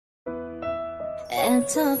แอบ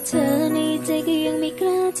ชอบเธอในใจก็ยังไม่ก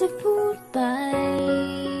ล้าจะพูดไป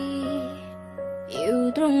อยู่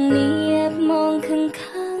ตรงนี้แอบมองข้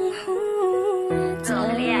างๆหัวใจ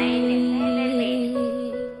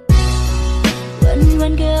วั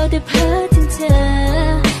นก็เอาแต่เพ้อถึงเธอ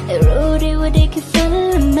แต่รู้ได้ว่าได้แค่ฝัน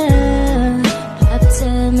ละเมอภาพเธ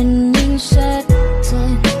อมันยิ่งชัด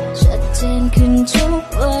เจนขึ้นทุก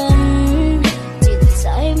วันจิตใจ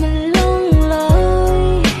มันล่องลอย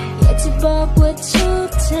อยากจะบอกว่าชอบ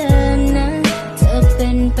เธอนะเธอเป็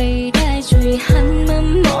นไปได้ช่วยหันมา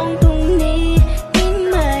มองตรงนี้ได้ไ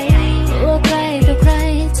หมว่าใครต่อใคร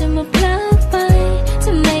จะมาพลาดไปท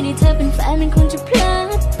ำไมได้เธอเป็นแฟนมันคงจะพลา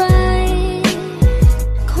ดไป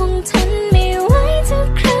คงทนไม่ไหวถ้า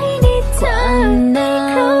ใครได้เจอน่า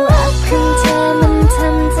รักของเธอมันท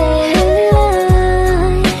ำใจละลา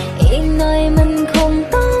ยอีกหน่อยมันคง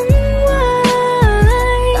ต้องไหว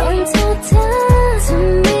ต้องโทษเธอท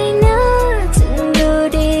ำไมน่าถึงดู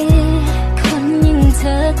ดีคนอย่างเธ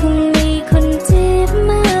อคงมีคนเจ็บ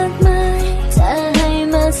มากมายจะให้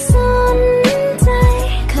มาสนใจ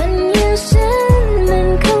คนอย่างฉันมัน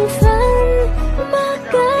คงฝันมาก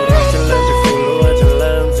เกินไป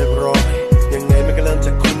ยังไงมันก็เริ่มจ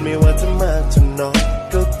ากคุณไม่ว่าจะมากจะน้อย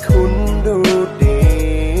ก็คุณดูดี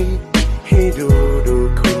ให้ดู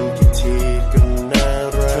คุณกี่ทีก็น่า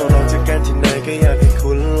รักถ้าเราจะกันที่ไหนก็อยากให้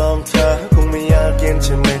คุณลองเธอคงไม่อยากเย็นใ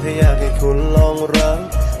ช่ไหมถ้าอยากให้คุณลองรัก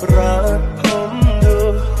ผมดู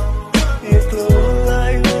อย่ากลัวลา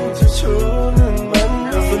ยลงจะชูนั่นมัน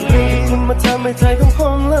ส่วนเรื่องที่คุณมาทำให้ใจของผ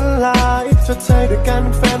มละลายชดใช้ด้วยการเ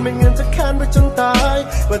ป็นแฟนไม่งั้นจะค้านไปจนตาย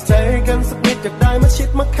ว่าใจกันสักนิดอยากได้มาชิด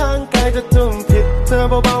มาข้างกายจะจุ่มผิดเธอ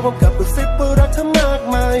เบาๆผมกลับกระซิบว่ารักเธอมาก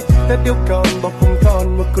มายแต่เดี๋ยวก่อนบอกผมก่อน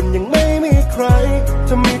ว่าคุณยังไม่มีใคร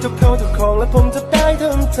จะมีเจ้าเขาเจ้าของและผมจะได้ท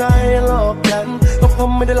ำใจหลอกกันเพราะผม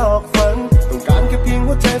ไม่ได้หลอกฝันต้องการแค่เพียง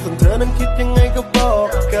หัวใจส่วนเธอนั้นคิดยังไงก็บอก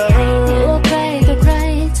กันว่าใครต่อใคร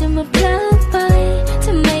จะมาพลาดไปท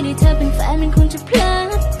ำไมได้เธอเป็นแฟนมันคงจะพลา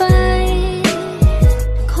ดไป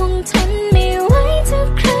คงทนไม่ไหวถ้า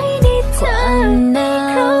ใครได้เจอน่า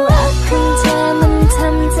รักของเธอมันท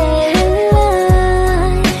ำใจละลา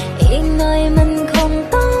ยอีกหน่อยมันคง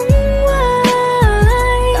ต้องไหว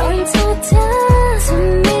ต้องโทษเธอท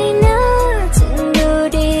ำไมน่าถึงดู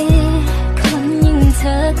ดีคนอย่างเธ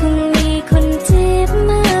อคงมีคนเจ็บ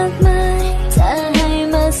มากมายจะให้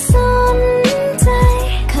มาสนใจ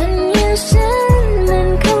คนอย่างฉันมัน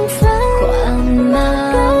คงฝันความน่า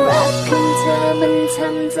รักของเธอมันท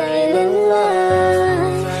ำใจละลา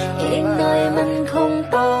ยอีกหน่อยมันคง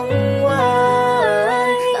ต้องไหว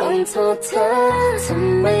ต้องโทษเธอท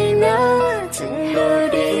ำไมนะ